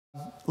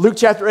Luke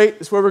chapter 8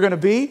 is where we're going to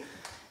be.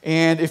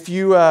 And if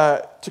you,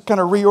 to kind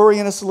of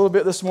reorient us a little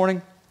bit this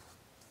morning,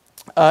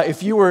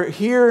 if you were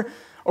here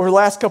over the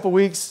last couple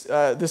weeks,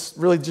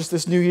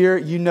 this new year,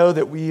 you know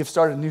that we have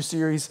started a new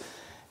series,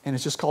 and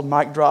it's just called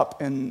Mic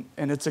Drop, and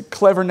it's a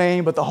clever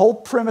name, but the whole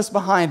premise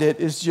behind it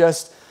is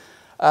just,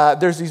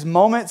 there's these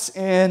moments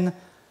in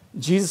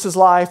Jesus'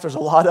 life, there's a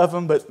lot of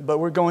them, but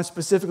we're going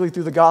specifically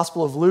through the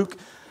Gospel of Luke,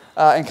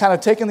 and kind of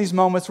taking these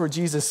moments where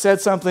Jesus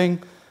said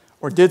something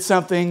or did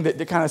something that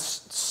kind of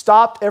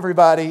stopped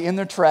everybody in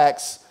their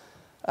tracks,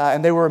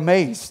 and they were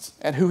amazed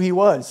at who he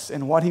was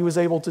and what he was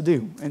able to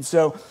do. And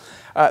so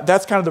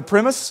that's kind of the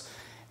premise.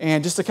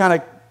 And just to kind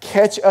of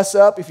catch us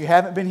up, if you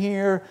haven't been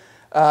here,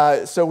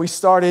 so we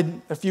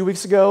started a few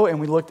weeks ago, and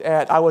we looked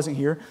at, I wasn't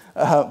here,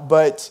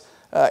 but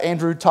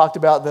Andrew talked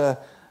about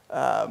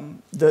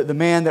the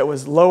man that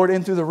was lowered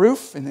in through the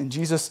roof, and then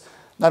Jesus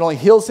not only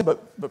heals him,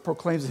 but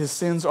proclaims that his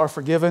sins are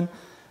forgiven.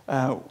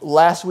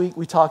 Last week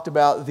we talked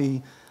about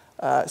the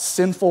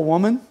sinful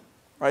woman,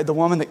 right? The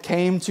woman that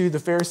came to the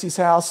Pharisee's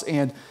house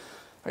and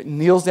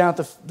kneels down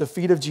at the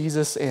feet of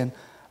Jesus, and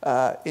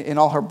in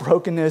all her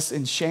brokenness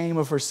and shame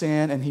of her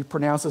sin, and he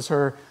pronounces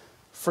her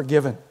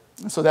forgiven.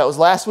 And so that was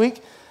last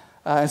week.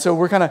 And so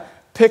we're kind of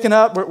picking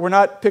up. We're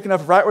not picking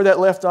up right where that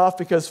left off,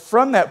 because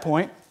from that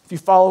point, if you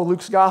follow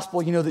Luke's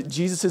gospel, you know that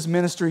Jesus'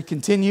 ministry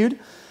continued.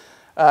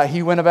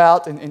 He went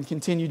about and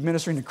continued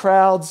ministering to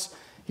crowds.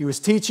 He was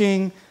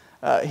teaching.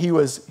 He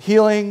was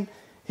healing.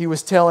 He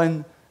was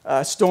telling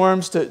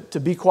storms to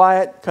be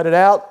quiet, cut it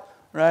out,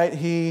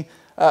 right?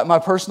 My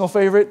personal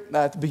favorite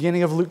at the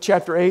beginning of Luke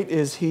chapter 8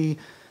 is he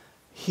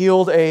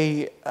healed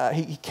he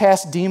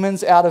cast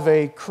demons out of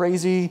a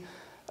crazy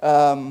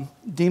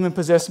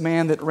demon-possessed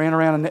man that ran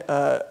around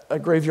a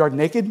graveyard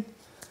naked.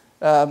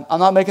 I'm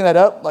not making that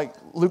up, like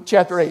Luke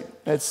chapter 8.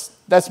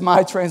 That's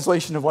my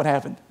translation of what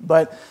happened.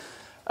 But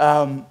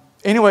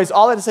anyways,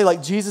 all that to say,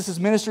 like, Jesus'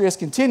 ministry has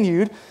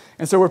continued,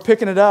 and so we're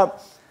picking it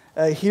up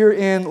here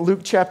in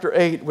Luke chapter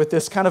 8 with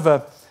this kind of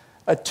a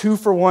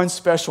 2-for-1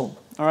 special.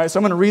 All right, so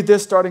I'm going to read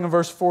this starting in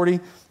verse 40,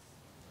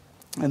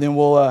 and then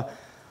we'll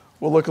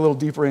look a little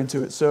deeper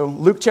into it. So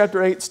Luke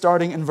chapter 8,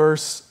 starting in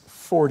verse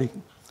 40. It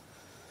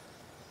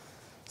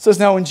says,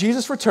 "Now when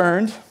Jesus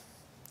returned,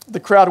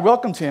 the crowd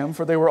welcomed him,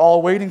 for they were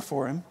all waiting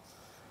for him.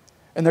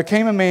 And there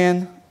came a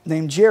man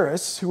named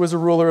Jairus, who was a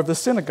ruler of the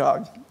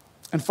synagogue.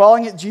 And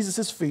falling at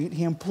Jesus' feet,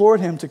 he implored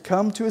him to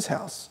come to his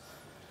house,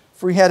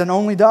 for he had an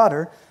only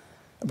daughter,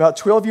 about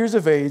 12 years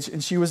of age,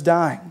 and she was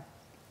dying.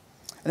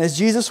 And as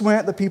Jesus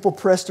went, the people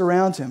pressed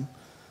around him.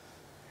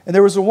 And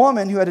there was a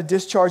woman who had a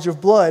discharge of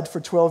blood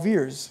for 12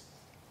 years.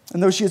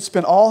 And though she had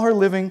spent all her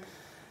living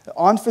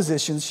on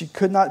physicians, she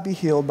could not be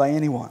healed by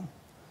anyone.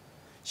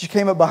 She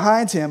came up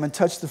behind him and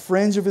touched the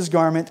fringe of his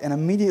garment, and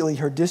immediately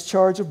her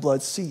discharge of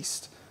blood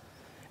ceased.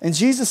 And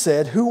Jesus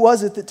said, 'Who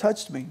was it that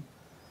touched me?'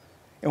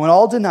 And when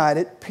all denied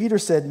it, Peter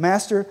said,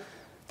 'Master,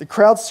 the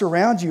crowds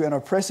surround you and are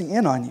pressing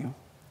in on you.'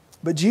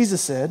 But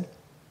Jesus said,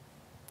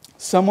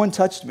 'Someone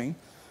touched me,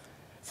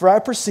 for I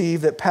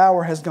perceive that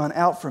power has gone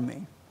out from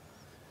me.'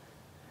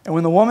 And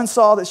when the woman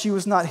saw that she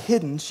was not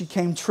hidden, she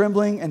came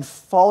trembling and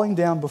falling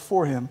down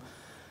before him,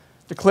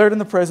 declared in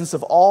the presence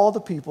of all the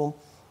people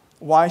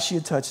why she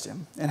had touched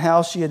him, and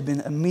how she had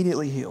been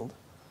immediately healed.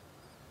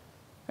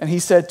 And he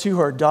said to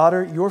her,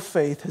 'Daughter, your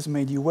faith has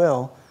made you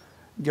well.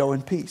 Go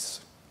in peace.'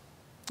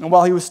 And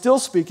while he was still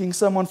speaking,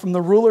 someone from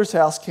the ruler's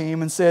house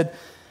came and said,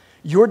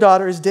 'Your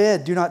daughter is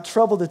dead. Do not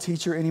trouble the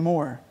teacher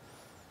anymore.'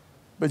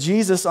 But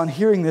Jesus, on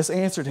hearing this,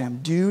 answered him,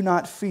 'Do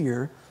not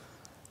fear,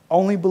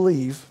 only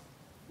believe,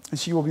 and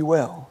she will be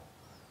well.'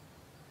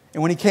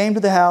 And when he came to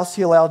the house,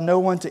 he allowed no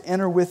one to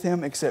enter with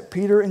him except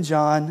Peter and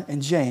John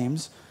and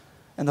James,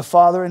 and the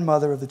father and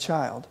mother of the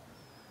child.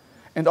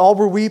 And all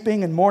were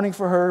weeping and mourning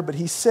for her, but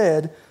he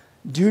said,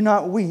 'Do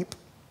not weep,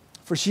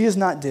 for she is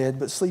not dead,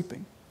 but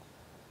sleeping.'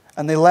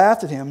 And they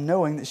laughed at him,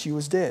 knowing that she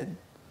was dead.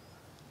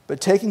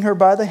 But taking her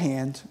by the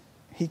hand,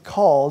 he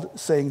called,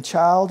 saying,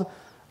 'Child,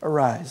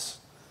 arise.'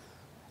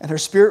 And her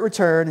spirit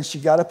returned, and she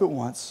got up at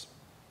once.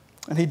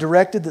 And he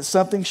directed that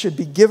something should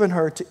be given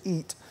her to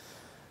eat.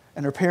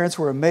 And her parents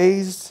were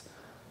amazed,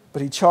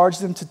 but he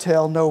charged them to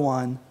tell no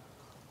one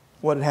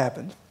what had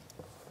happened."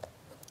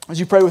 Would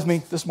you pray with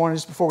me this morning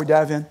just before we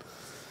dive in?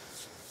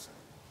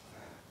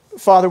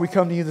 Father, we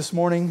come to you this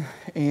morning,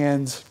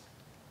 and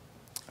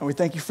we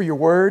thank you for your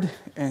word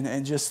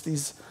and just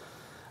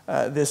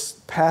this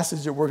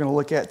passage that we're going to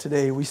look at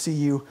today. We see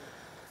you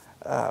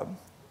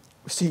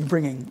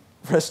bringing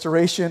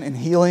restoration and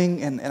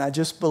healing, and I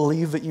just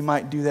believe that you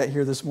might do that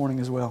here this morning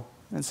as well.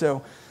 And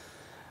so,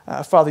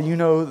 Father, you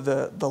know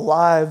the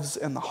lives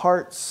and the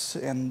hearts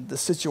and the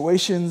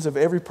situations of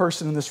every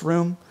person in this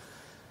room.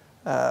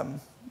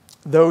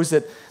 Those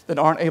that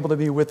aren't able to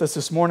be with us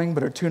this morning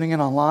but are tuning in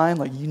online,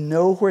 like, you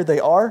know where they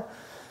are.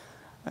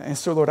 And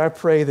so, Lord, I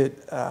pray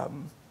that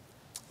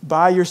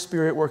by your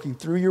Spirit working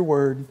through your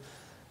word,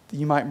 that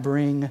you might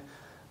bring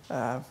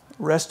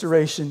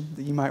restoration,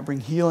 that you might bring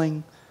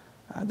healing,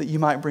 that you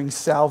might bring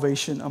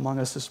salvation among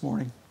us this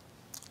morning.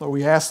 Lord,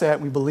 we ask that,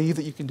 and we believe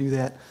that you can do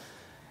that.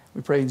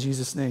 We pray in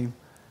Jesus' name.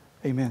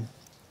 Amen.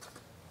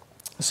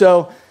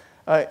 So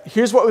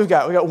here's what we've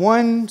got. We've got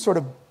one sort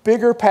of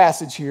bigger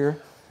passage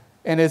here,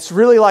 and it's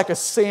really like a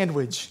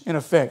sandwich in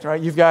effect, right?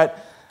 You've got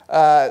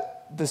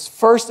this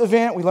first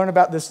event. We learn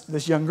about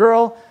this young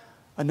girl.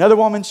 Another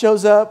woman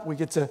shows up. We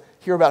get to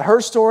hear about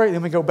her story.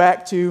 Then we go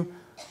back to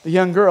the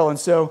young girl. And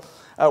so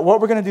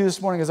what we're going to do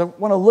this morning is I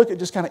want to look at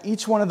just kind of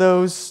each one of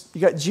those. You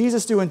got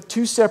Jesus doing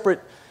two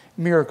separate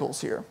miracles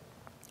here,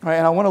 right?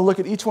 And I want to look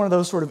at each one of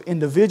those sort of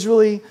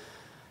individually,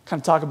 kind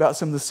of talk about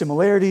some of the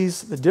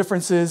similarities, the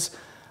differences,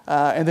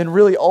 and then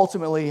really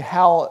ultimately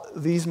how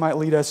these might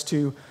lead us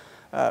to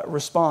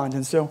respond.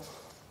 And so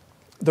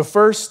the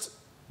first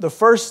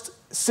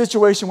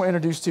situation we're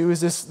introduced to is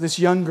this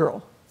young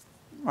girl.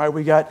 All right,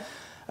 we got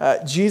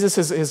Jesus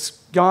has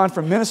gone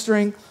from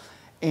ministering,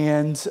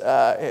 and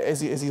as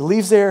he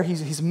leaves there,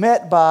 he's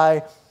met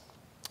by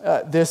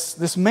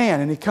this man,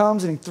 and he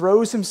comes and he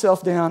throws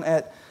himself down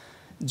at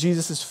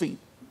Jesus' feet.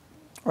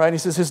 Right, and he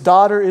says his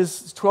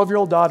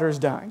 12-year-old daughter is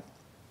dying.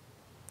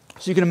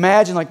 So you can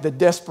imagine like the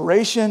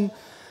desperation,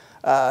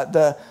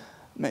 the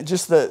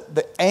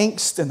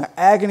angst and the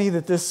agony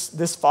that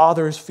this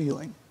father is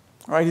feeling.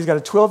 All right, he's got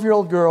a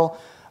 12-year-old girl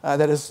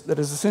that is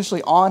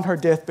essentially on her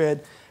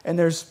deathbed, and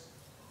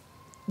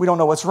we don't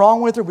know what's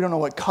wrong with her. We don't know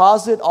what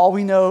caused it. All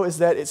we know is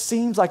that it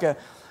seems like a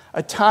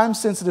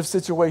time-sensitive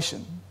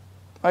situation,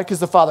 right?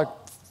 Because the father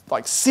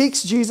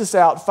seeks Jesus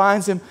out,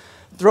 finds him,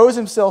 throws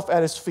himself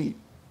at his feet.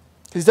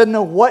 He doesn't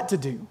know what to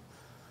do.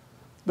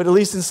 But at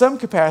least in some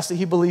capacity,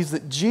 he believes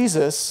that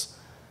Jesus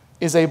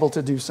is able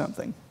to do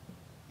something.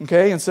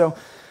 Okay? And so,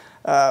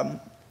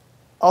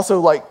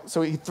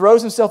 so he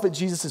throws himself at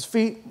Jesus'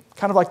 feet,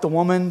 kind of like the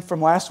woman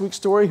from last week's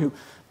story who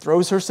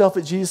throws herself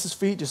at Jesus'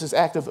 feet, just this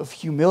act of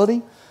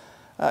humility.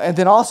 And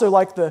then also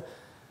like the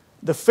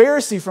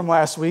Pharisee from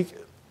last week,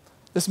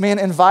 this man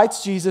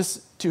invites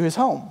Jesus to his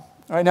home.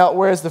 All right, now,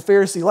 whereas the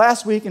Pharisee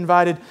last week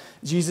invited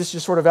Jesus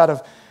just sort of out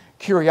of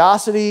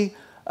curiosity,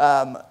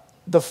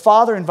 the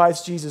Father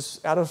invites Jesus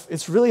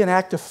it's really an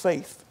act of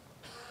faith.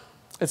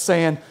 It's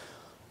saying,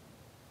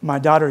 my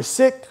daughter is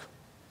sick.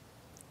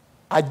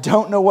 I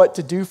don't know what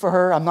to do for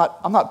her. I'm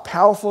not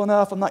powerful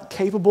enough. I'm not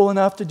capable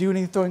enough to do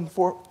anything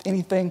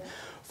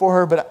for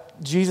her.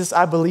 But Jesus,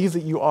 I believe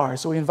that you are.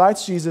 So he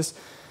invites Jesus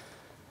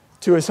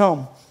to his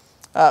home.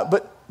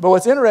 But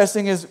what's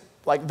interesting is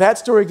like that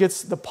story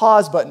gets the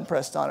pause button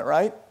pressed on it,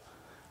 right?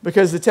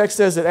 Because the text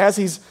says that as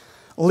he's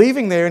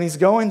leaving there and he's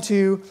going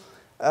to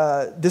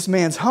this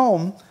man's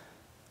home,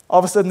 all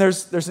of a sudden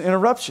there's an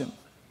interruption.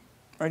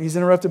 Right? He's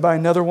interrupted by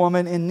another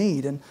woman in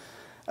need. And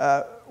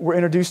we're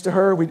introduced to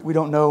her. We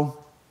don't know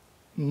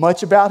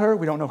much about her.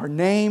 We don't know her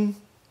name.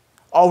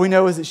 All we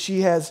know is that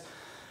she has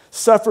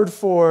suffered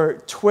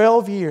for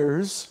 12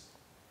 years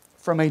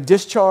from a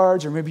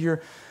discharge, or maybe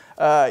your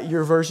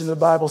version of the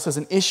Bible says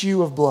an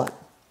issue of blood.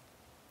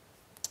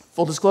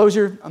 Full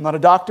disclosure, I'm not a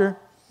doctor.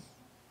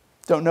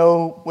 Don't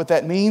know what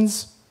that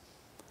means.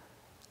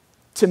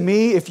 To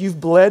me, if you've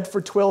bled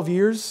for 12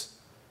 years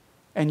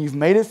and you've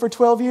made it for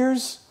 12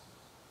 years,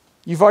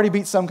 you've already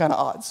beat some kind of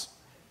odds,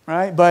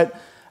 right? But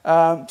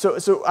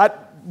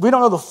we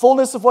don't know the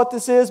fullness of what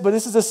this is, but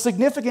this is a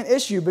significant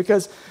issue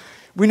because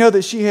we know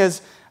that she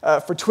has,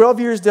 for 12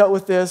 years, dealt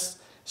with this.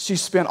 She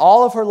spent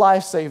all of her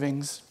life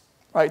savings,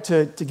 right,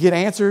 to get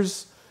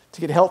answers,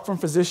 to get help from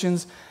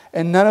physicians,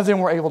 and none of them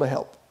were able to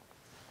help.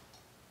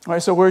 All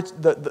right, so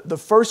the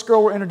first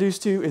girl we're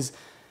introduced to is,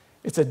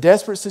 it's a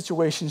desperate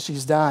situation.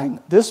 She's dying.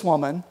 This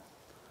woman,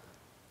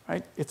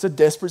 right, it's a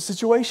desperate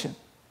situation.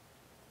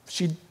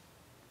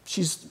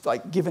 She's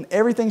like given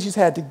everything she's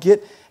had to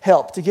get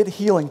help, to get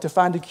healing, to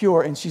find a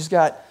cure, and she's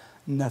got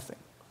nothing.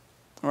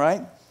 All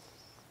right?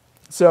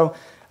 So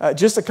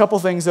just a couple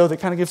things, though, that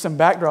kind of give some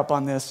backdrop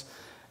on this.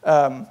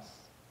 Some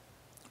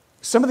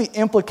of the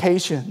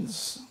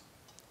implications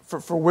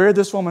for where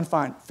this woman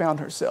found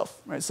herself.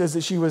 Right? It says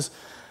that she was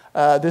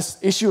this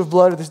issue of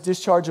blood, or this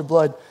discharge of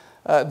blood.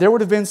 There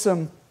would have been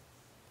some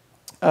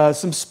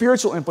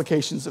spiritual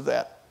implications of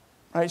that.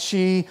 Right?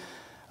 She,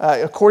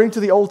 according to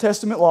the Old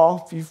Testament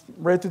law, if you've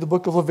read through the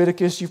book of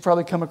Leviticus, you've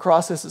probably come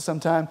across this at some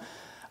time.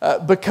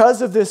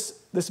 Because of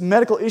this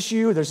medical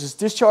issue, there's this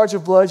discharge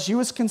of blood, she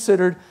was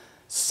considered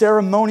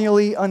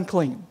ceremonially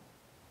unclean.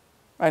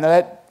 Right? Now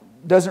that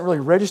doesn't really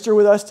register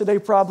with us today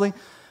probably,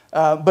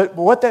 but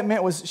what that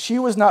meant was she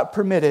was not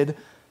permitted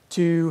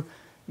to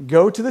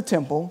go to the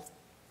temple,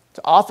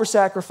 to offer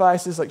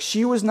sacrifices. Like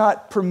she was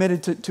not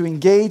permitted to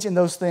engage in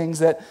those things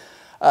that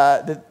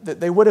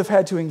they would have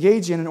had to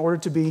engage in order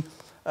to be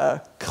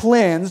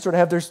cleansed or to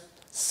have their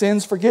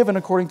sins forgiven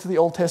according to the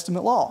Old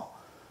Testament law.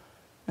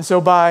 And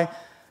so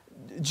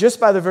just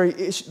by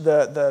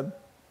the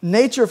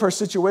nature of her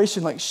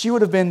situation, like she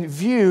would have been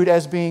viewed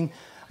as being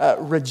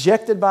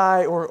rejected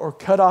by or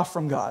cut off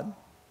from God.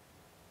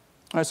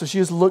 All right, so she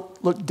is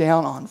looked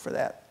down on for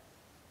that.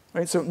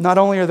 Right? So not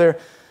only are there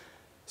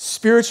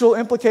spiritual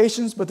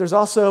implications, but there's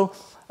also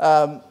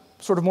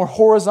sort of more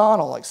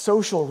horizontal, like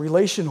social,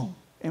 relational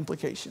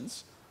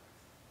implications.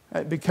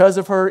 Right? Because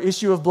of her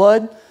issue of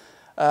blood,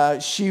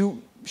 she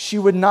she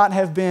would not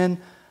have been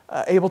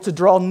able to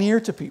draw near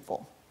to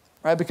people,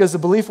 right? Because the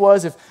belief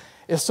was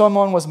if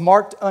someone was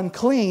marked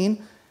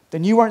unclean,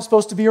 then you weren't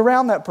supposed to be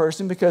around that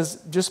person because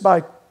just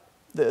by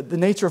the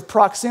nature of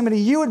proximity,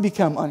 you would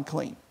become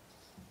unclean.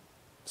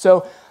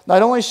 So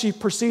not only is she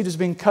perceived as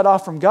being cut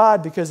off from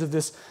God because of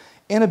this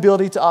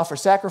inability to offer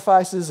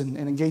sacrifices and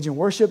engage in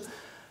worship,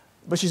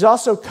 but she's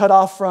also cut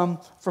off from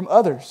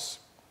others,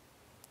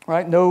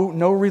 right?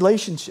 No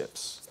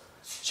relationships.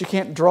 She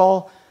can't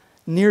draw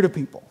near to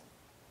people.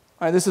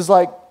 Right? This is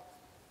like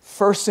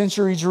first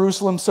century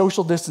Jerusalem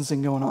social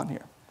distancing going on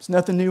here. It's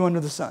nothing new under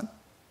the sun.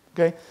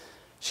 Okay?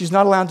 She's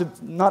not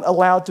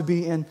allowed to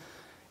be in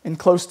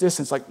close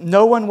distance. Like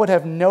no one would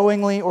have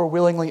knowingly or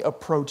willingly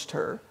approached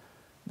her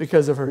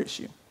because of her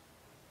issue.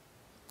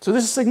 So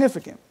this is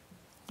significant.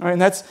 All right,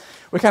 and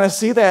we kind of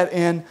see that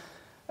in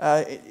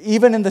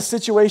even in the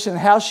situation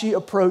how she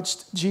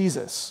approached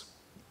Jesus.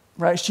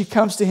 Right? She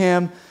comes to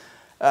him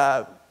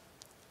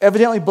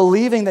evidently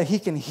believing that he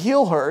can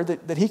heal her,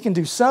 that he can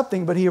do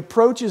something, but he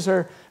approaches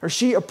her, or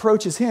she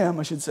approaches him,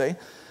 I should say,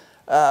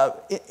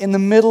 in the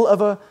middle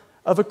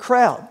of a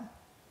crowd,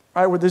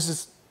 right? Where there's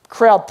this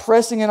crowd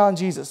pressing in on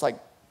Jesus, like,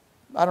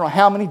 I don't know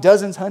how many,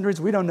 dozens, hundreds,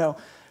 we don't know.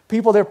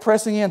 People there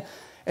pressing in,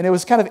 and it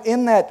was kind of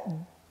in that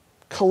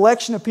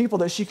collection of people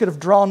that she could have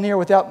drawn near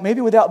without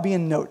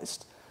being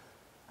noticed.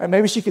 Right?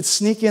 Maybe she could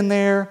sneak in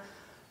there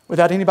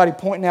without anybody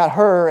pointing out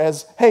her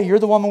as, hey, you're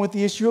the woman with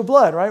the issue of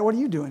blood, right? What are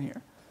you doing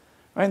here?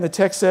 Right? And the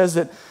text says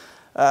that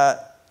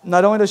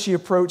not only does she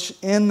approach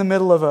in the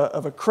middle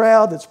of a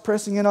crowd that's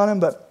pressing in on him,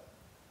 but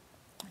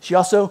she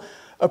also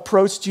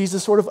approached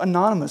Jesus sort of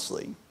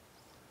anonymously.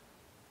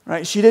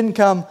 Right? She didn't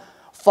come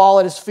fall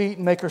at his feet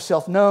and make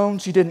herself known.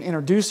 She didn't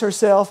introduce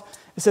herself.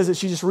 It says that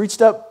she just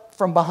reached up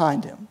from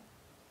behind him.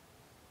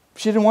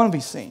 She didn't want to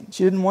be seen.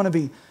 She didn't want to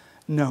be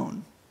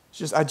known.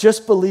 I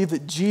just believe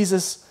that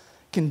Jesus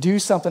can do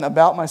something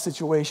about my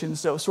situation.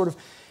 So sort of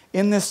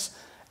in this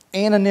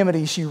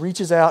anonymity, she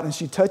reaches out and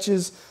she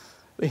touches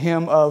the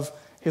hem of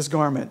his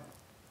garment.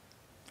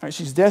 All right,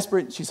 she's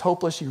desperate. She's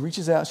hopeless. She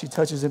reaches out. She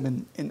touches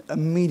him and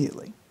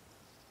immediately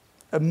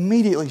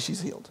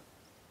she's healed.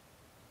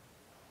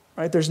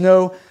 Right? There's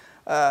no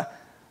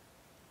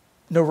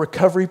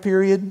recovery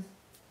period.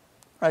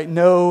 Right?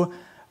 No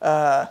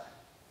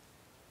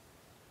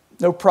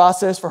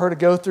process for her to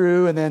go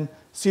through and then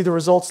see the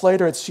results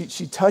later.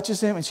 She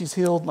touches him and she's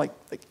healed like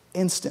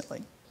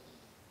instantly.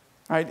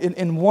 Right?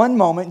 In one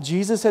moment,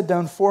 Jesus had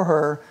done for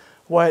her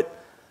what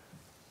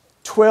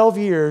 12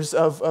 years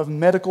of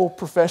medical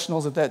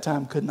professionals at that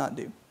time could not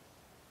do.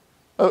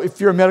 Oh, if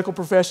you're a medical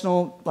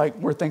professional, like,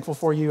 we're thankful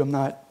for you. I'm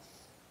not.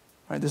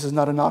 Right? This is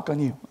not a knock on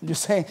you. I'm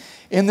just saying,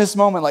 in this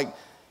moment, like,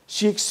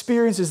 she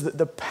experiences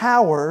the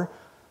power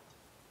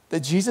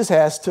that Jesus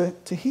has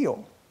to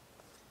heal.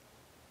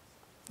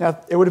 Now,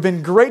 it would have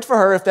been great for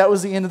her if that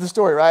was the end of the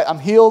story, right? I'm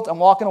healed, I'm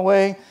walking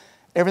away,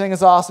 everything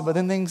is awesome, but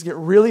then things get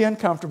really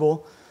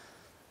uncomfortable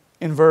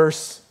in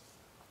verse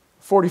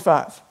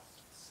 45.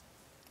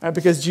 Right?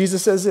 Because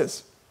Jesus says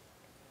this,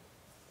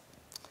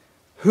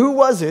 "Who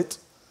was it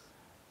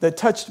that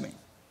touched me?"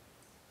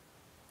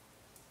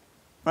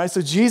 Right?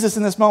 So Jesus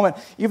in this moment,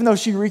 even though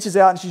she reaches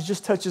out and she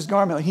just touched his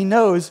garment, he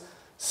knows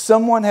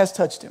someone has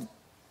touched him.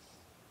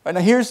 Right?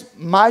 Now here's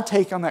my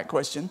take on that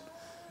question.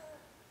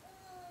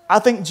 I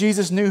think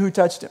Jesus knew who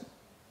touched him.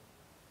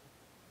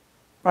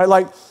 Right?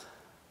 Like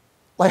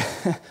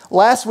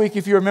last week,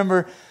 if you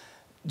remember,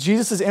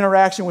 Jesus'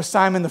 interaction with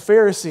Simon the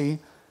Pharisee,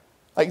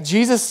 like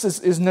Jesus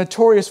is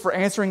notorious for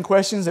answering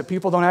questions that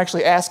people don't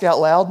actually ask out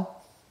loud.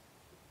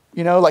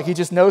 You know, like he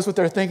just knows what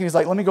they're thinking. He's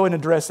like, let me go ahead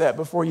and address that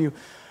before you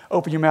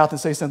open your mouth and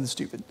say something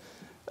stupid.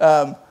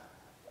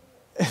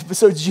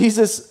 So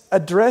Jesus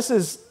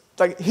addresses,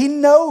 like, he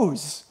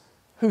knows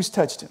who's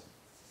touched him.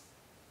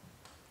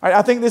 Right,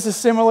 I think this is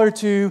similar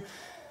to,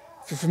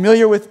 if you're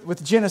familiar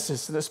with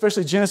Genesis,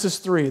 especially Genesis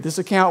 3, this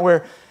account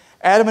where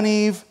Adam and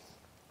Eve,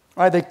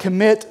 right, they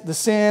commit the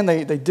sin,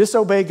 they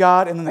disobey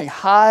God, and then they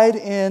hide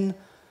in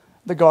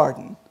the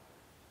garden.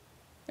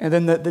 And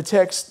then the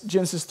text,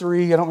 Genesis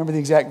 3, I don't remember the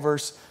exact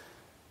verse,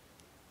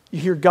 you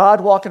hear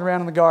God walking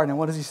around in the garden, and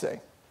what does he say?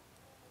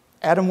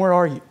 Adam, where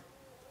are you?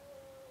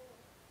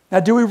 Now,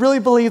 do we really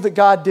believe that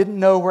God didn't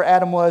know where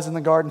Adam was in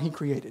the garden he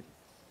created?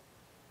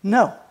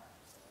 No.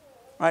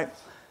 Right?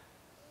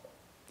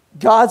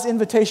 God's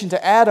invitation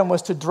to Adam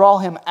was to draw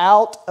him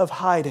out of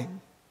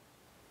hiding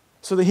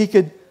so that he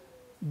could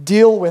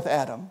deal with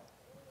Adam.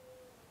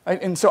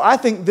 Right? And so I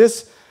think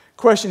this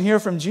question here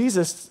from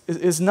Jesus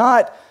is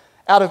not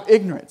out of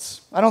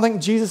ignorance. I don't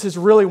think Jesus is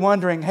really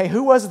wondering, hey,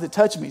 who was it that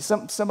touched me?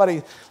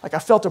 Somebody, like I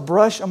felt a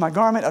brush on my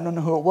garment. I don't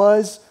know who it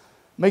was.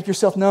 Make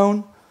yourself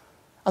known.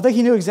 I think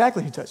he knew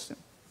exactly who touched him.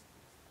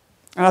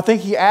 And I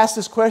think he asked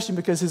this question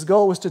because his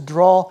goal was to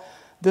draw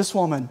this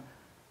woman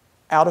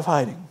out of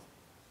hiding,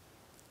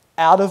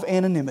 out of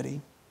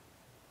anonymity,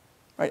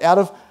 right? Out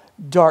of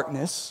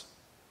darkness,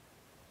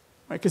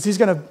 right? Because there's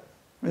going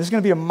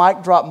to be a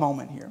mic drop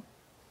moment here.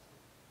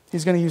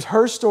 He's going to use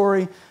her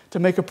story to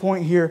make a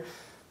point here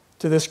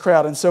to this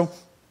crowd. And so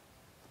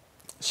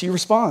she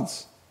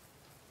responds.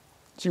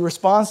 She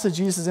responds to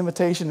Jesus'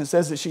 invitation and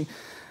says that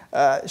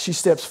she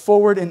steps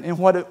forward in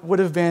what would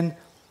have been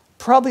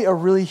probably a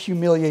really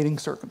humiliating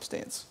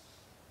circumstance.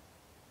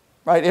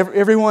 Right?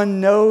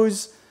 Everyone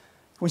knows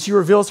when she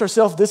reveals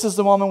herself, this is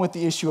the woman with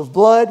the issue of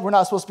blood. We're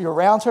not supposed to be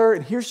around her.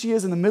 And here she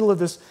is in the middle of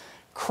this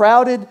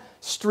crowded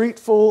street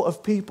full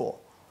of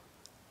people.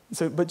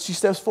 But she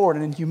steps forward,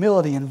 and in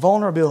humility and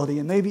vulnerability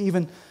and maybe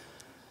even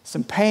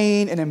some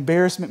pain and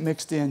embarrassment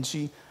mixed in,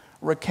 she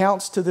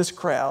recounts to this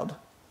crowd,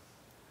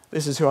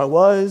 this is who I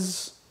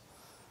was.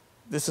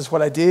 This is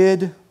what I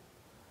did.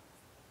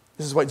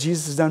 This is what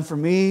Jesus has done for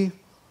me.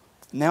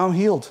 Now I'm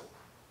healed.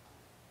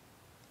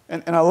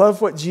 And I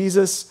love what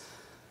Jesus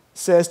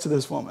says to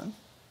this woman.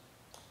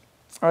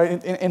 All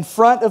right, in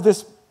front of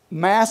this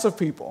mass of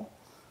people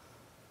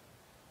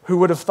who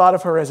would have thought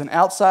of her as an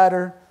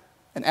outsider,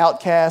 an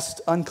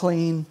outcast,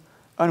 unclean,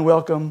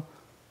 unwelcome,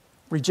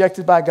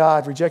 rejected by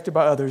God, rejected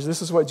by others,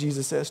 this is what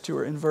Jesus says to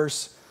her in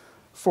verse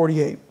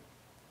 48.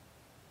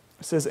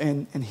 It says,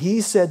 and he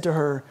said to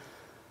her,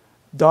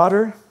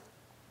 daughter,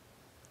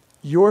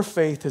 your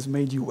faith has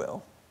made you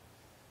well.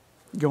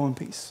 Go in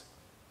peace.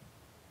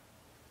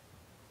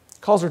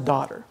 Calls her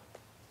daughter.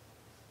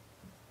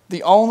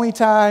 The only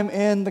time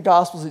in the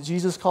Gospels that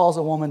Jesus calls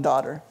a woman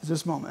daughter is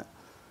this moment.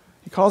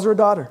 He calls her a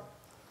daughter.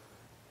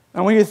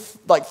 And when you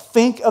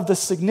think of the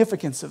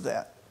significance of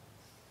that,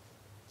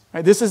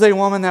 right, this is a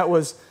woman that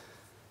was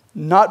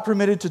not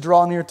permitted to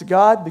draw near to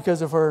God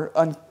because of her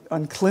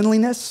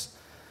uncleanliness.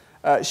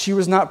 She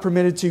was not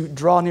permitted to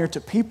draw near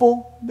to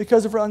people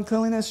because of her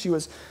uncleanliness. She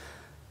was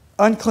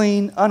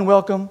unclean,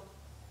 unwelcome,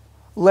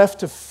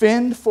 left to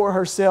fend for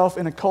herself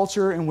in a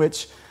culture in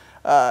which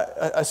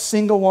a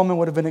single woman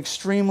would have been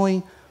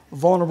extremely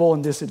vulnerable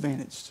and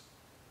disadvantaged.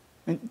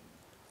 And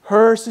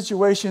her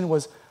situation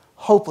was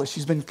hopeless.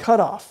 She's been cut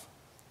off.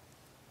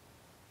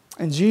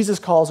 And Jesus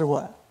calls her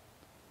what?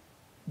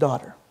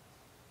 Daughter.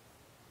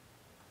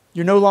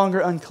 You're no longer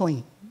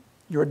unclean.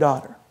 You're a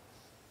daughter.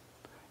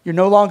 You're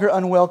no longer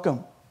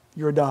unwelcome.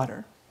 You're a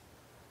daughter.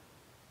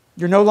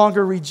 You're no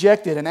longer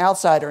rejected, an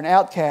outsider, an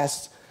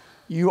outcast.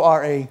 You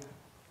are a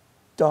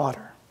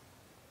daughter.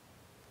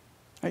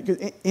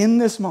 In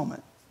this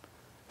moment,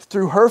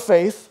 through her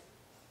faith,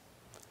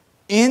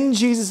 in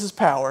Jesus'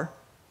 power,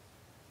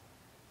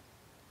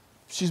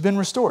 she's been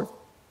restored.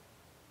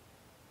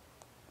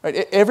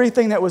 Right?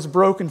 Everything that was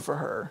broken for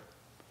her,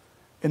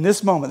 in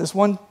this moment, this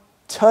one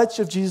touch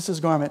of Jesus'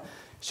 garment,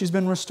 she's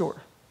been restored.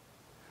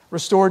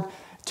 Restored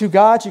to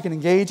God. She can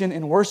engage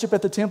in worship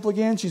at the temple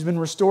again. She's been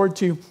restored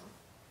to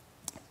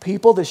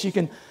people that she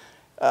can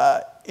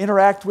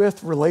interact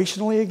with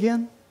relationally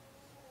again.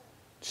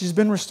 She's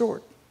been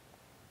restored.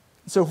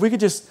 So if we could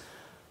just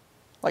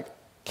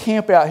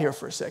camp out here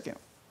for a second.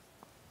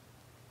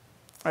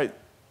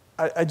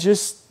 I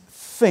just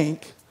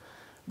think,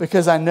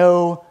 because I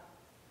know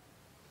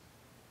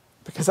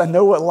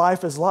what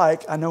life is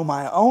like, I know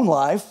my own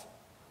life.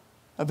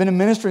 I've been in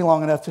ministry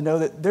long enough to know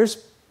that there's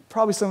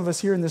probably some of us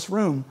here in this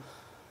room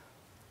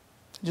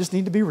just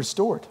need to be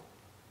restored.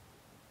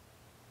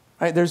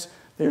 Right? There's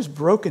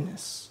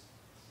brokenness.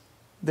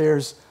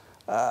 There's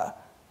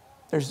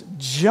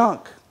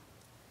junk.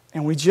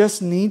 And we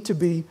just need to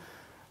be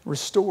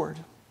restored.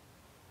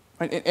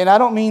 Right? And I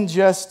don't mean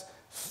just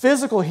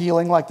physical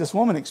healing like this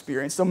woman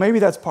experienced, though maybe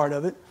that's part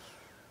of it.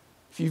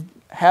 If you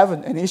have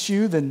an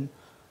issue, then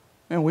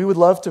we would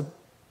love to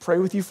pray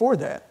with you for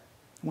that.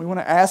 We want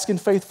to ask in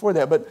faith for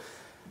that. But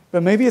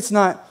maybe it's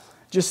not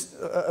just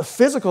a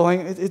physical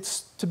thing,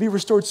 it's to be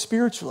restored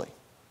spiritually.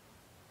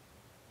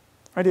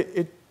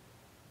 Right?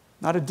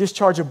 Not a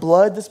discharge of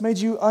blood that's made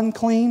you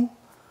unclean,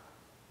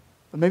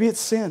 but maybe it's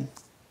sin.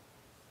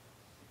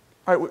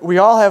 All right, we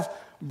all have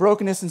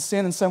brokenness and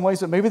sin in some ways,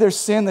 but maybe there's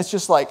sin that's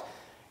just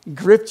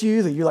gripped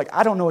you, that you're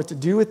I don't know what to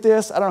do with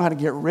this. I don't know how to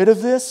get rid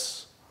of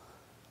this.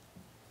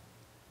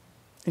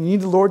 And you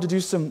need the Lord to do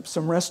some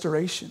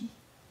restoration.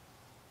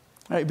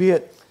 All right, be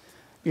it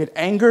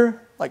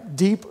anger,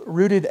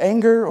 deep-rooted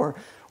anger,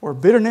 or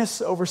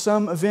bitterness over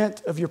some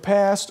event of your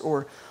past,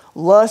 or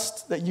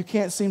lust that you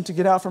can't seem to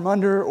get out from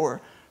under,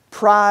 or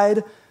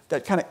pride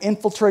that kind of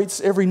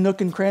infiltrates every nook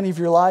and cranny of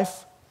your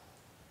life.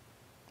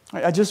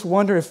 I just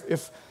wonder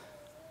if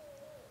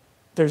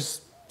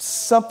there's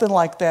something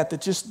like that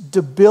just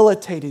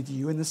debilitated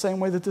you in the same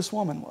way that this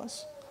woman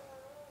was.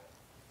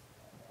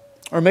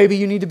 Or maybe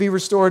you need to be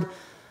restored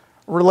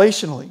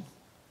relationally.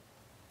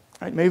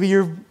 Right? Maybe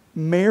your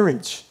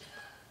marriage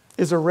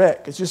is a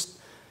wreck. It's just,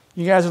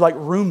 you guys are like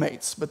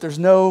roommates, but there's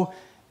no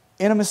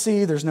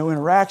intimacy, there's no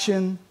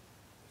interaction.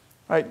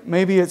 Right?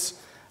 Maybe it's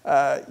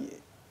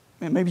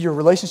maybe your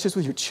relationships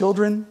with your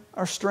children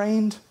are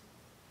strained.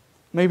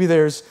 Maybe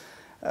there's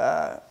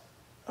a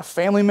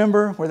family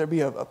member, whether it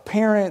be a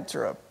parent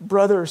or a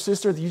brother or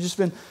sister that you've just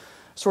been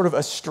sort of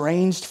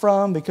estranged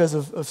from because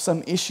of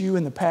some issue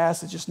in the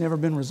past that's just never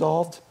been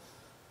resolved.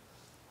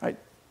 Right?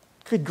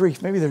 Good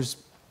grief. Maybe there's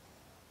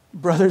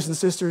brothers and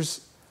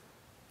sisters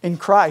in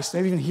Christ,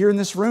 maybe even here in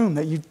this room,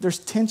 there's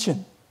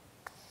tension.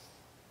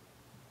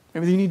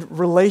 Maybe you need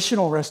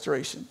relational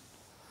restoration.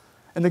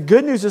 And the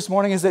good news this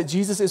morning is that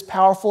Jesus is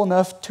powerful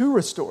enough to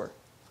restore.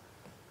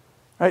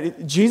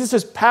 Right?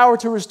 Jesus' power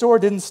to restore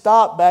didn't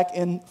stop back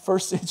in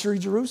first century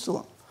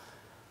Jerusalem.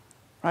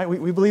 Right?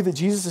 We believe that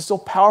Jesus is still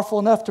powerful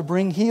enough to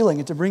bring healing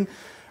and to bring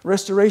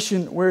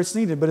restoration where it's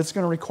needed, but it's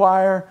going to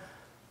require,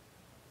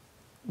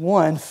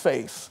 one,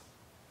 faith.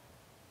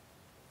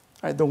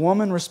 Right? The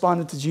woman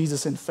responded to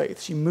Jesus in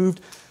faith. She moved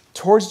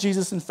towards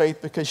Jesus in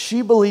faith because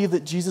she believed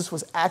that Jesus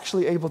was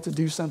actually able to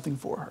do something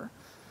for her.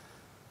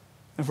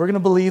 If we're going to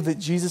believe that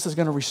Jesus is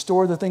going to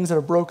restore the things that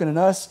are broken in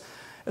us,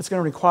 it's going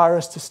to require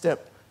us to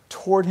step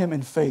toward him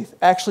in faith,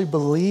 actually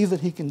believe that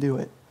he can do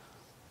it.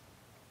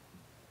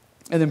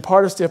 And then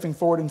part of stepping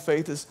forward in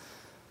faith is,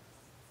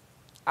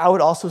 I would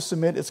also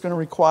submit, it's going to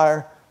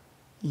require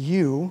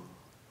you,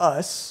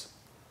 us,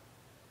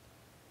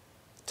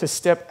 to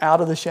step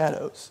out of the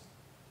shadows.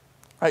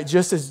 Right?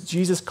 Just as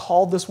Jesus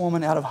called this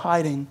woman out of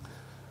hiding,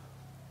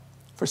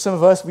 for some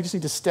of us, we just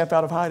need to step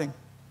out of hiding.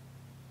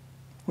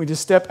 We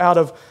just step out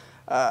of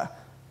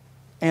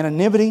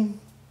anonymity,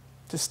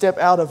 to step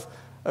out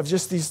of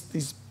just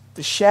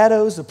the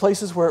shadows, the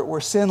places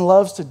where sin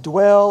loves to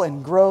dwell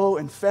and grow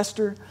and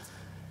fester.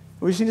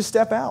 We just need to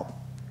step out,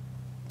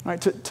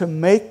 right? To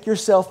make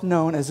yourself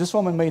known as this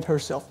woman made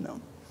herself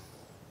known.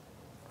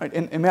 Right?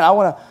 And man, I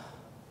want to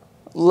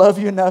love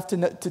you enough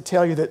to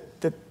tell you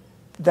that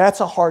that's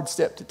a hard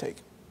step to take.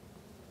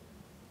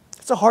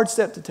 It's a hard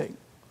step to take.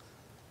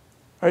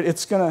 Right?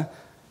 It's gonna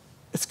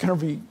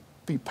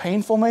be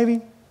painful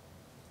maybe.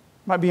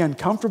 Might be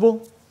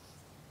uncomfortable.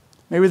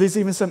 Maybe there's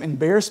even some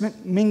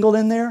embarrassment mingled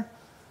in there.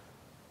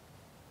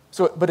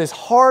 But as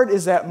hard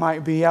as that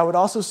might be, I would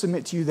also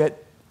submit to you that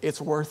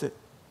it's worth it.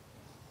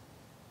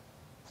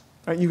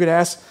 Right? You could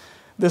ask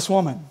this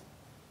woman.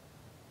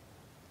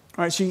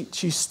 Right?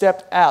 She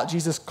stepped out.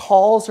 Jesus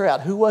calls her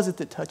out. Who was it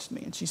that touched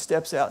me? And she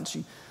steps out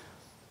and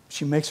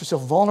she makes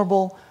herself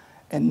vulnerable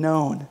and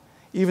known.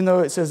 Even though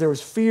it says there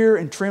was fear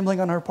and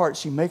trembling on her part,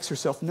 she makes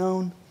herself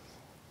known.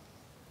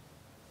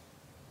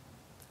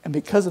 And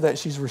because of that,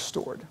 she's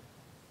restored.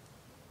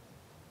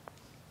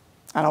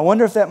 And I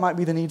wonder if that might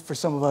be the need for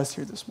some of us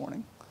here this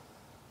morning.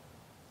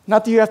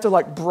 Not that you have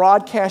to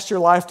broadcast your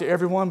life to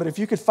everyone, but if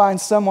you could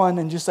find someone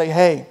and just say,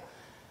 hey,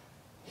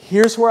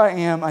 here's where I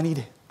am. I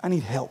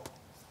need help.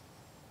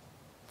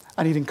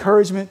 I need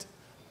encouragement.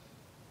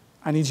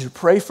 I need you to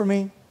pray for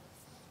me.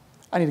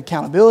 I need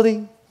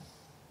accountability.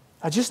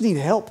 I just need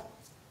help.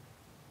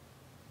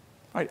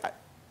 Right?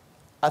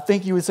 I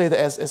think you would say that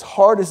as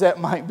hard as that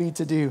might be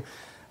to do,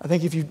 I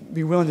think if you'd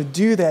be willing to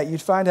do that,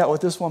 you'd find out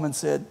what this woman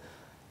said.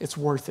 It's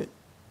worth it.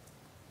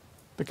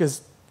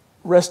 Because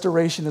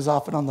restoration is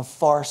often on the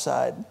far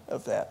side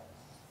of that.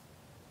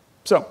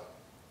 So,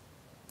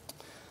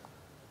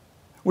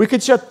 we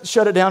could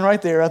shut it down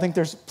right there. I think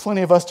there's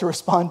plenty of us to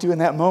respond to in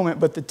that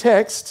moment. But the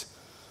text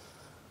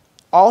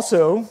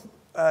also,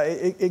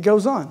 it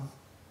goes on.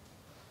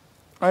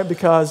 Right?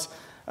 Because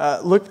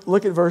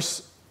look at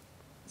verse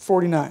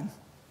 49. All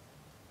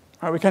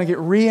right, we kind of get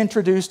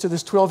reintroduced to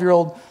this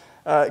 12-year-old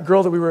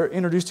girl that we were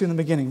introduced to in the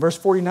beginning. Verse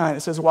 49, it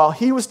says, while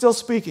he was still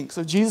speaking.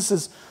 So Jesus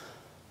is,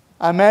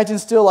 I imagine,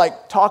 still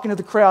talking to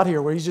the crowd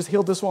here where he's just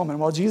healed this woman.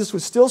 While Jesus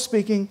was still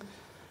speaking,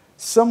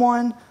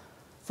 someone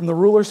from the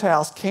ruler's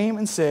house came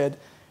and said,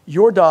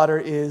 your daughter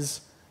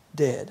is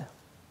dead.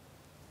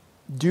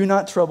 Do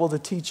not trouble the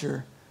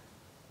teacher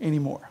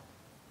anymore.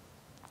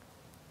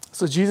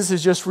 So Jesus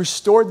has just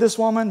restored this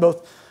woman,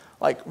 both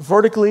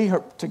vertically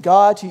to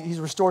God. He's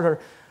restored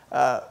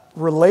her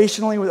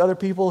relationally with other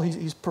people.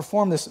 He's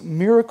performed this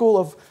miracle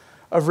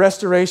of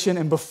restoration.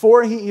 And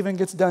before he even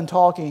gets done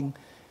talking,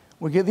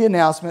 we get the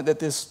announcement that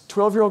this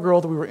 12-year-old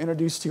girl that we were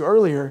introduced to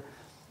earlier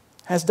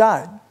has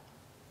died.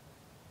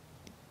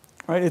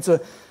 Right? It's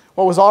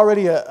what was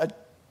already a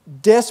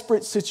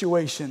desperate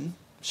situation.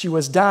 She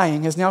was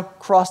dying, has now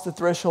crossed the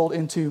threshold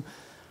into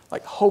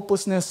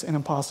hopelessness and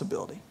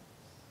impossibility.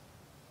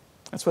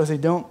 That's why I say,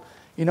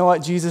 you know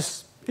what,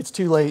 Jesus, it's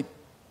too late.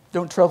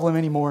 Don't trouble him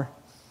anymore.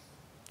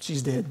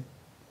 She's dead.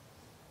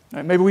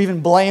 Right? Maybe we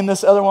even blame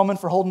this other woman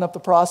for holding up the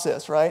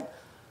process, right?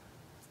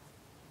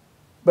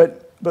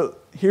 But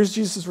here's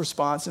Jesus'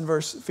 response in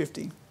verse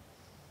 50. It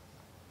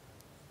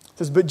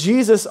says, but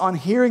Jesus, on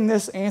hearing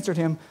this, answered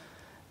him,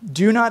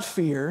 do not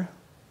fear,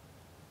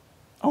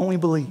 only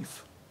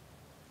believe.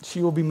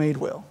 She will be made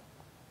well.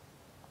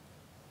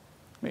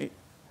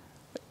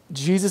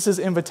 Jesus'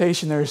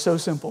 invitation there is so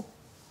simple.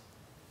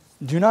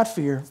 Do not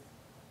fear,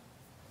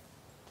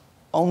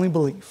 only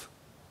believe.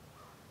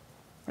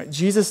 Right?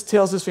 Jesus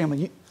tells his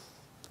family,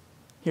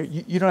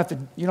 you don't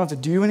have to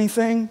do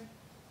anything,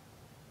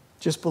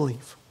 just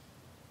believe.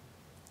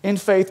 In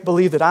faith,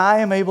 believe that I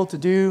am able to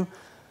do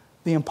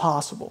the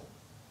impossible.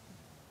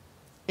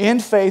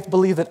 In faith,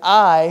 believe that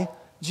I,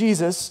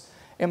 Jesus,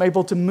 am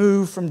able to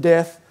move from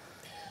death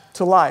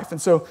to life. And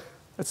so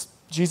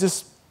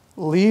Jesus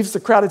leaves the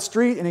crowded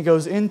street and he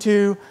goes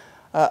into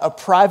a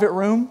private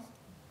room.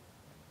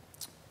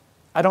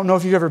 I don't know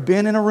if you've ever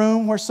been in a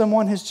room where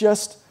someone has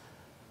just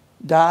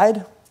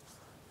died.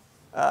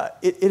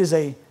 It is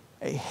a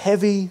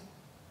heavy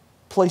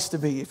place to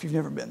be if you've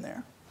never been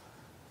there.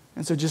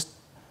 And so just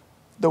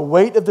the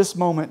weight of this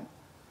moment,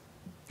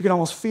 you can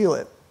almost feel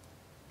it.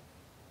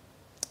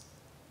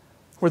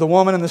 Where the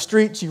woman in the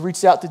street, she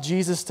reached out to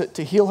Jesus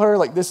to heal her.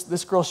 Like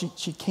this girl,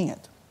 she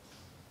can't.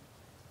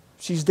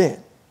 She's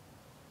dead.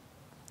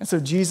 And so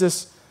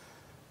Jesus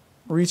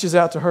reaches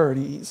out to her,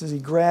 and he says he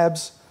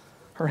grabs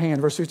her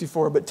hand. Verse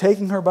 54, but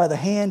taking her by the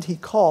hand, he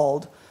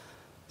called,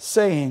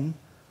 saying,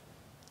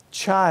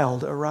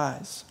 "Child,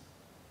 arise."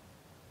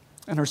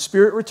 And her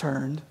spirit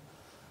returned,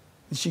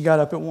 and she got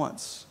up at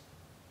once.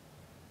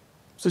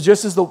 So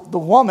just as the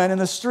woman in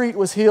the street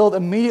was healed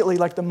immediately,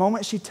 like the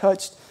moment she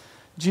touched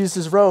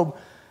Jesus' robe,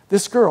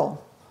 this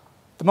girl,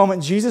 the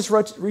moment Jesus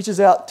reaches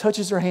out,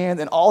 touches her hand,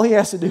 and all he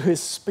has to do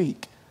is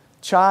speak,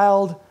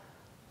 "Child,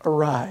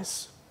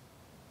 arise."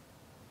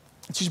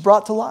 And she's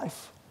brought to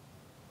life.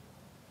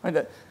 I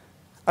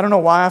don't know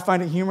why I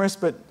find it humorous,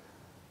 but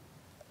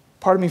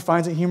part of me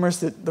finds it humorous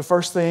that the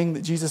first thing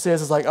that Jesus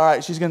says is like, all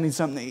right, she's going to need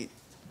something to eat.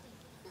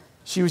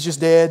 She was just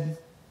dead.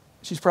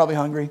 She's probably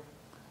hungry.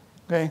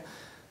 Okay?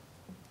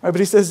 All right, but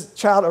he says,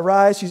 "Child,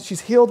 arise."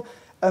 She's healed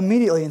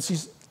immediately, and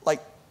she's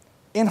like,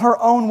 in her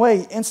own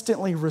way,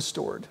 instantly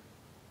restored.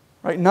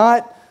 Right?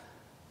 Not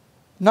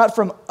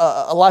from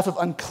a life of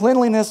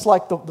uncleanliness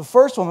like the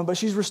first woman, but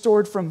she's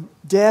restored from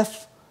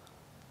death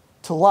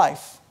to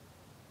life.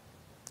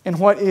 In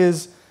what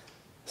is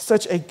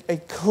such a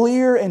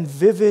clear and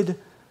vivid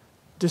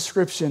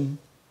description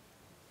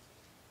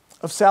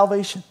of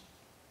salvation.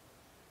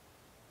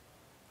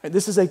 Right?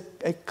 This is a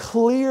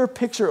clear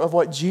picture of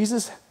what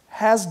Jesus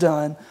has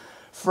done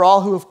for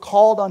all who have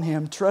called on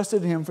him,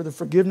 trusted in him for the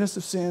forgiveness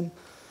of sin,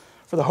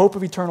 for the hope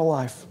of eternal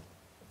life.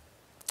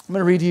 I'm going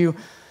to read you.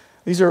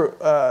 These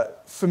are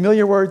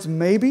familiar words,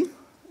 maybe,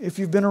 if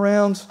you've been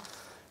around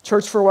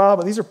church for a while,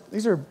 but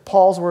these are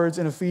Paul's words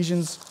in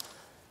Ephesians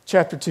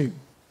chapter 2.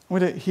 I'm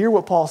going to hear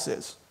what Paul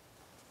says.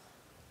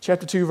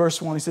 Chapter 2,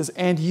 verse 1, he says,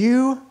 "And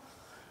you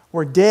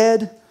were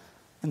dead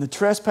in the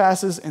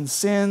trespasses and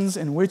sins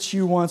in which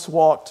you once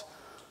walked,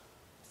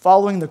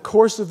 following the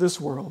course of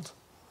this world,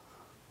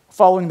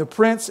 following the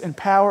prince and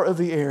power of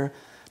the air,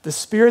 the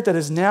spirit that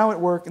is now at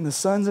work in the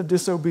sons of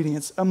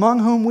disobedience, among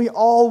whom we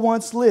all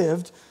once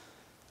lived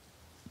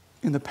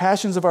in the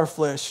passions of our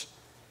flesh,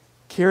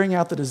 carrying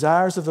out the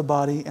desires of the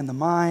body and the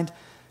mind,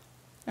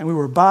 and we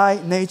were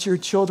by nature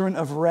children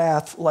of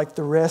wrath like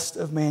the rest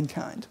of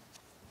mankind."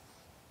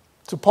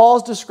 So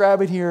Paul's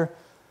describing here,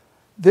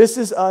 this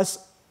is us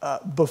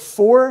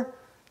before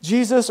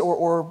Jesus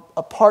or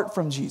apart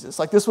from Jesus.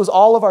 Like this was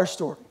all of our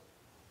story.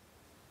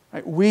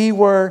 Right? We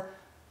were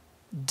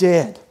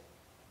dead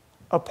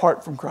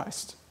apart from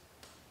Christ.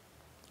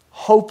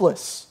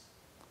 Hopeless,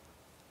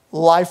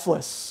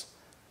 lifeless,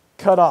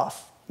 cut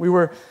off.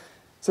 It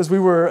says we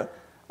were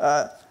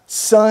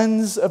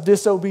sons of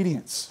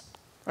disobedience,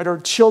 right? Or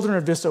children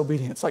of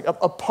disobedience. Like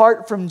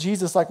apart from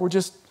Jesus, like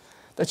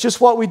that's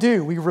just what we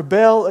do. We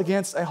rebel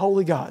against a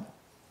holy God.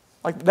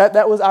 Like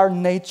that was our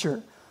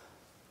nature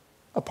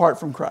apart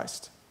from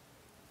Christ.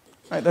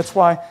 Right? That's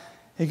why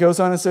he goes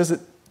on and says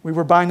that we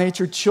were by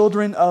nature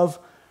children of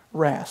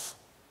wrath.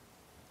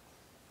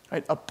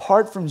 Right?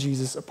 Apart from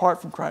Jesus,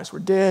 apart from Christ, we're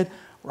dead,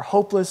 we're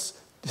hopeless,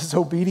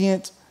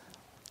 disobedient,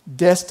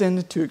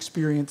 destined to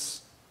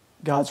experience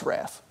God's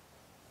wrath.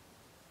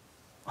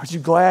 Aren't you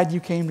glad you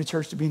came to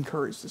church to be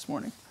encouraged this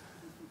morning?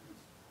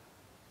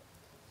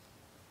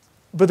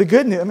 But the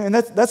good news, I mean,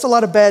 that's a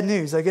lot of bad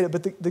news, I get it,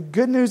 but the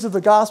good news of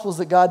the gospel is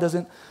that God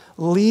doesn't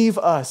leave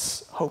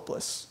us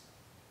hopeless.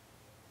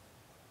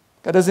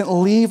 God doesn't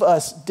leave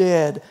us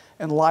dead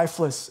and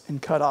lifeless and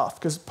cut off.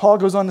 Because Paul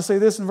goes on to say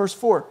this in verse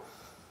 4.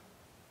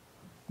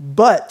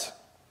 "But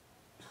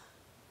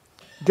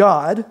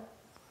God,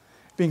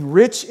 being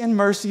rich in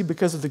mercy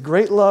because of the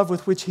great love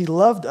with which he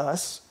loved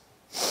us,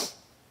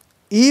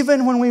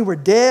 even when we were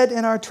dead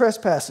in our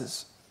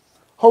trespasses,"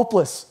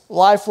 hopeless,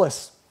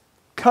 lifeless,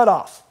 cut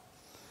off,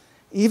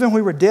 "even when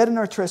we were dead in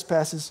our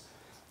trespasses,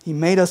 he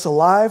made us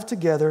alive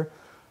together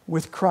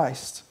with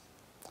Christ.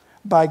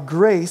 By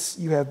grace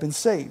you have been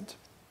saved.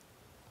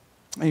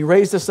 And he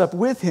raised us up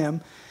with him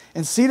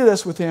and seated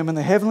us with him in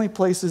the heavenly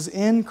places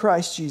in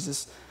Christ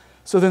Jesus,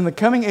 so that in the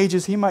coming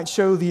ages he might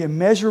show the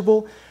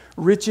immeasurable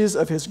riches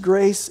of his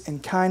grace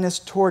and kindness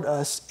toward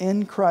us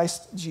in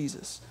Christ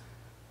Jesus.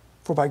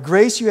 For by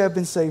grace you have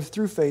been saved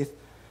through faith,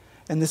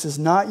 and this is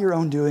not your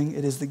own doing,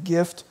 it is the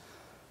gift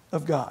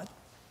of God."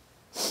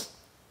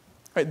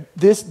 Right,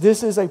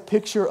 this is a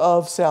picture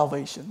of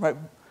salvation. Right?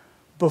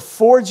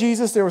 Before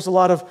Jesus, there was a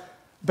lot of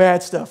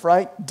bad stuff,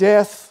 right?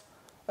 Death,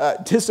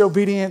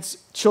 disobedience,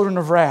 children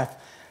of wrath.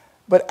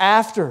 But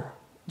after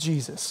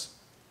Jesus,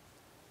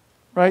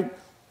 right?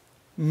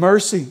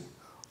 Mercy,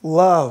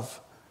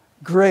 love,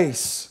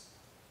 grace,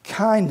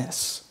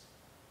 kindness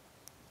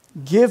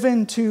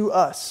given to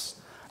us,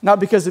 not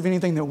because of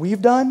anything that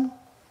we've done,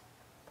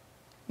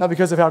 not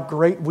because of how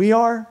great we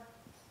are,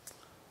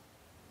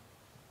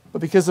 but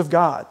because of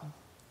God.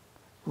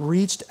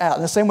 Reached out.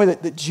 In the same way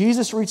that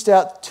Jesus reached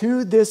out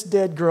to this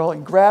dead girl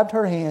and grabbed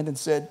her hand and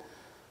said,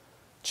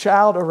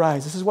 "Child,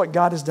 arise." This is what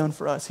God has done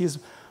for us. He has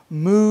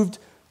moved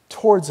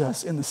towards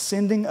us in the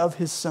sending of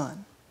his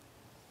Son.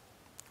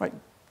 Right?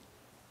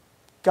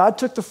 God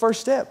took the first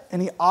step,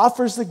 and he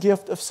offers the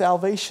gift of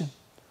salvation.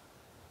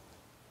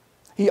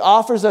 He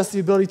offers us the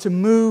ability to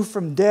move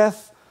from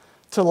death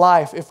to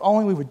life if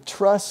only we would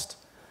trust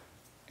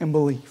and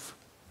believe.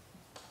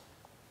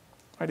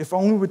 Right? If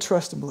only we would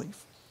trust and believe.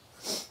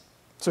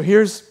 So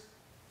here's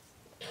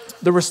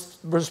the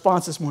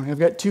response this morning. I've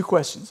got 2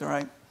 questions, all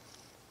right?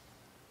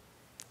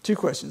 2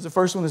 questions. The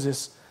first one is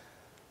this: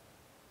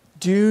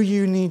 do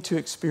you need to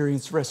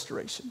experience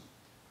restoration?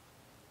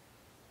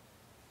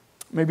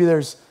 Maybe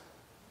there's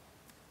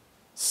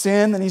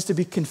sin that needs to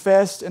be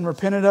confessed and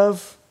repented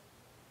of.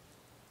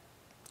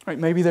 Right?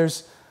 Maybe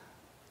there's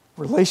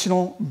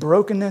relational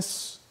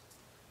brokenness.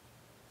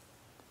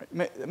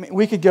 I mean,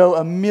 we could go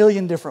a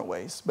million different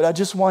ways, but I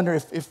just wonder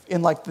if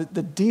in like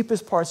the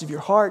deepest parts of your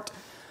heart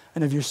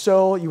and of your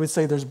soul, you would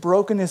say there's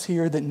brokenness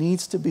here that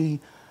needs to be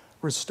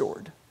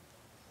restored.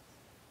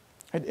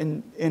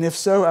 And if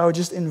so, I would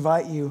just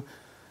invite you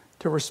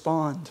to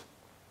respond.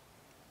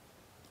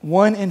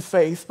 1, in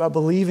faith, by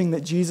believing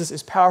that Jesus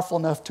is powerful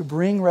enough to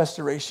bring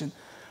restoration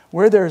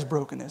where there is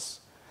brokenness.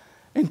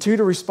 And 2,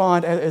 to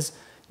respond as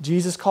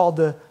Jesus called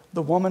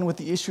the woman with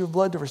the issue of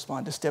blood to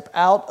respond, to step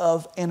out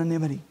of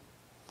anonymity,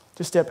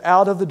 to step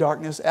out of the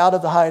darkness, out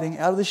of the hiding,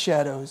 out of the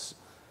shadows,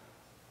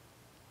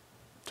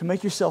 to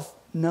make yourself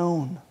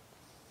known.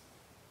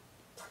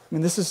 I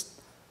mean, this is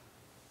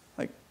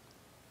like,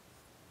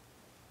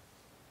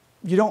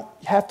 you don't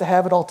have to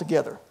have it all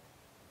together.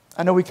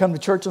 I know we come to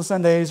church on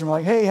Sundays and we're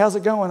like, hey, how's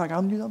it going? Like,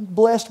 I'm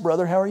blessed,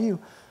 brother. How are you?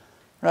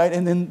 Right?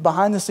 And then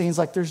behind the scenes,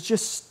 like, there's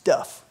just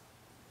stuff.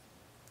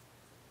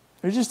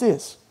 There just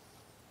is.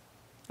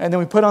 And then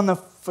we put on the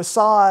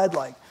facade,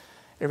 like,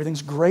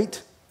 everything's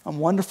great. I'm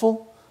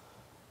wonderful.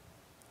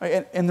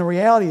 Right? And the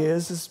reality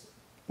is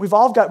we've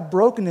all got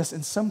brokenness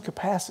in some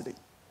capacity.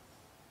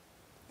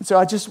 And so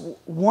I just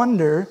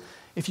wonder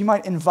if you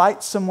might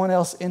invite someone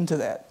else into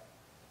that.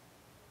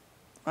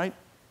 Right?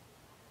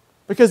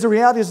 Because the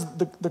reality is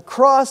the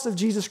cross of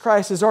Jesus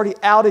Christ has already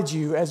outed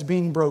you as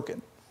being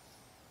broken.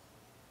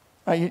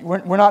 Right?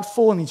 We're not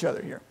fooling each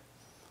other here.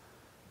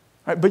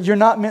 Right? But you're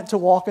not meant to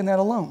walk in that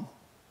alone.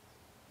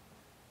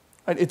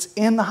 Right? It's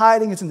in the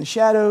hiding, it's in the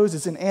shadows,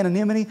 it's in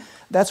anonymity.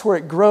 That's where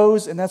it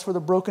grows, and that's where the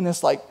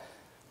brokenness, like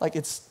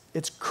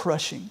it's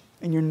crushing,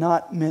 and you're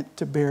not meant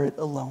to bear it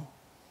alone.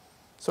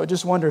 So I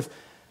just wonder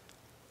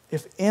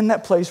if in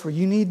that place where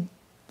you need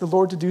the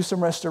Lord to do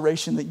some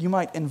restoration, that you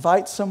might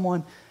invite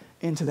someone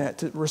into that,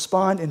 to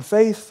respond in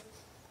faith,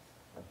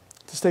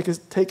 to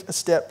take a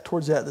step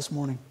towards that this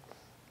morning.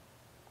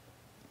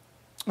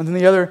 And then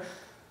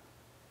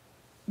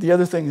the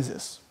other thing is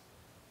this.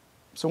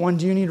 So 1,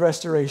 do you need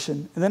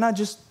restoration? And then I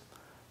just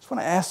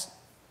want to ask,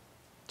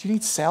 do you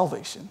need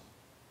salvation?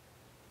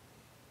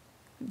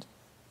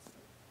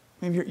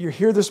 Maybe you're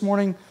here this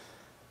morning,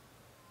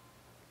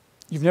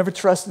 you've never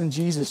trusted in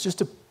Jesus. Just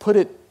to put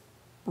it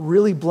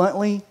really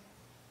bluntly,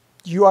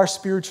 you are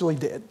spiritually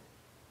dead.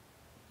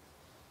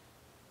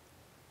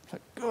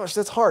 Like, gosh,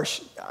 that's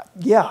harsh.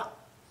 Yeah,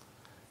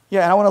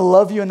 and I want to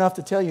love you enough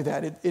to tell you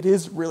that. It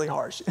is really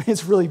harsh.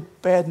 It's really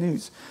bad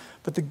news.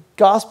 But the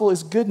gospel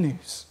is good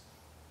news.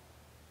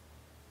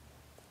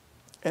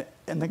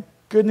 And the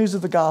good news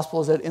of the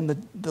gospel is that in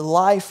the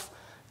life,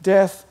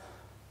 death,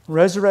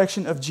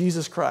 resurrection of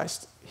Jesus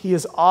Christ, he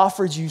has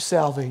offered you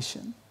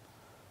salvation.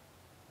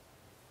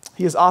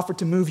 He has offered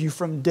to move you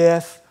from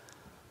death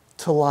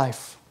to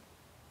life.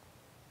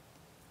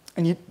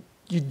 And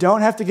you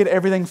don't have to get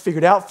everything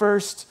figured out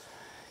first.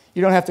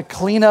 You don't have to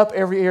clean up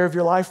every area of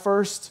your life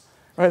first.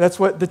 Right? That's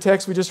what the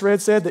text we just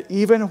read said, that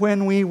even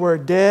when we were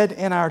dead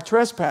in our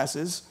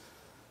trespasses,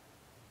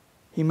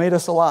 he made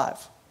us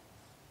alive.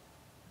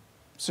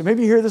 So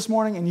maybe you're here this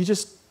morning and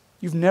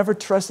you've never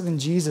trusted in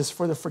Jesus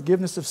for the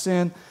forgiveness of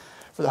sin,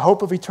 for the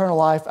hope of eternal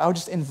life. I would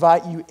just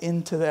invite you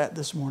into that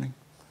this morning.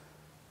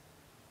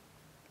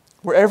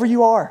 Wherever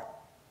you are,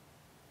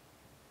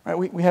 right?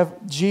 We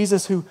have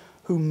Jesus who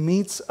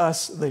meets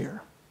us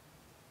there.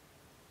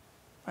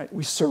 Right?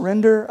 We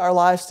surrender our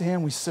lives to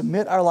him. We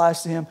submit our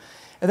lives to him.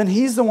 And then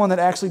he's the one that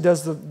actually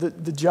does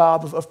the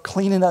job of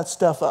cleaning that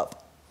stuff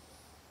up.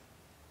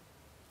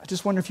 I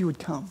just wonder if you would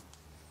come.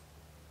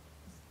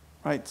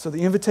 Right? So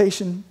the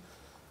invitation,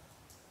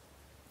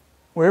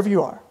 wherever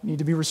you are, you need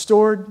to be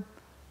restored,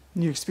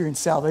 you need to experience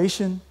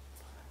salvation.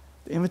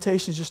 The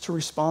invitation is just to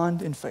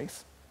respond in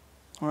faith.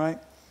 All right?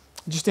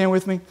 Would you stand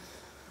with me?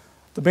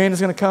 The band is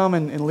going to come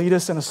and lead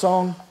us in a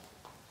song.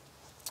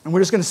 And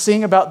we're just going to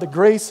sing about the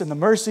grace and the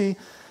mercy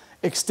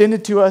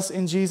extended to us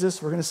in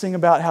Jesus. We're going to sing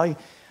about how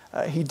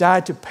he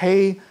died to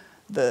pay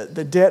the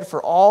debt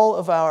for all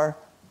of our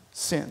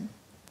sin,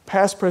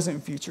 past, present,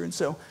 and future.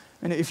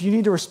 And if you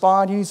need to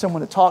respond, you need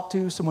someone to talk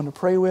to, someone to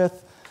pray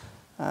with,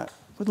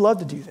 we'd love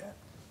to do that.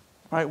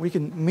 Right? We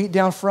can meet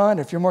down front.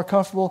 If you're more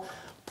comfortable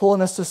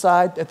pulling us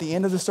aside at the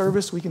end of the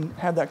service, we can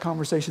have that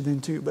conversation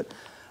then too. But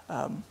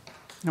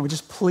we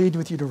just plead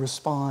with you to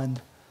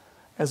respond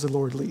as the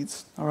Lord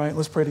leads. All right,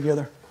 let's pray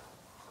together.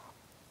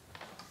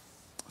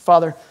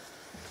 Father,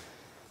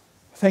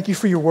 Thank you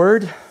for your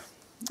word,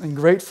 and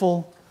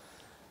grateful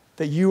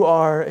that you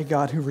are a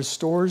God who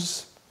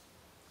restores.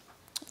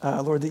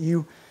 Lord, that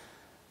you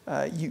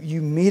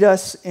meet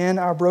us in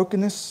our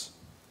brokenness.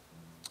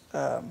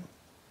 And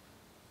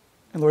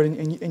Lord,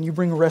 and you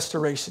bring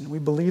restoration. We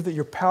believe that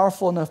you're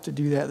powerful enough to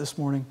do that this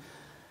morning.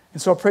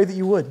 And so I pray that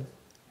you would.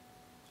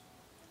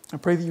 I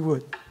pray that you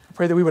would. I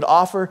pray that we would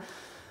offer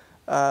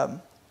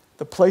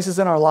the places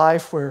in our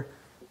life where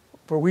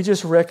we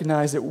just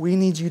recognize that we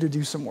need you to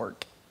do some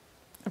work.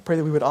 I pray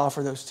that we would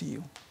offer those to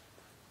you.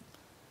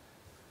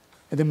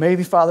 And then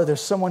maybe, Father,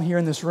 there's someone here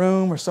in this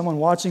room or someone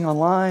watching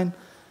online.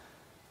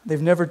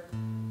 They've never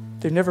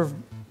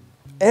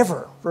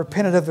ever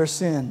repented of their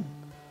sin,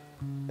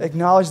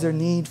 acknowledged their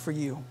need for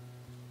you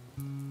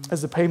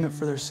as the payment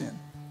for their sin.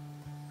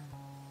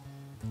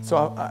 So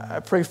I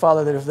pray,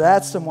 Father, that if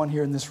that's someone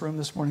here in this room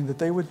this morning, that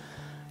they would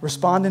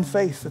respond in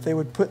faith, that they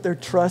would put their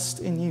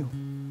trust in you,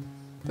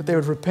 that they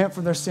would repent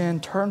from their sin,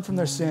 turn from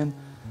their sin,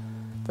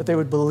 that they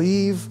would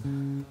believe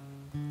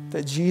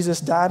that Jesus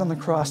died on the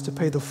cross to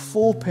pay the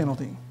full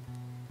penalty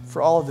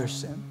for all of their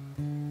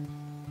sin.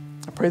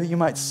 I pray that you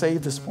might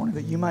save this morning,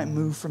 that you might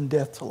move from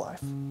death to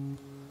life.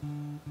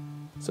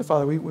 So,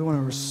 Father, we want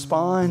to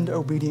respond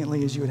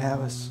obediently as you would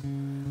have us.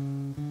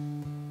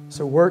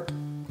 So work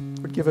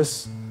would give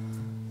us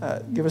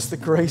the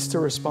grace to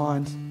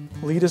respond.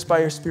 Lead us by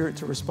your Spirit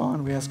to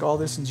respond. We ask all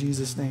this in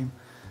Jesus' name.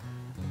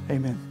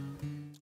 Amen.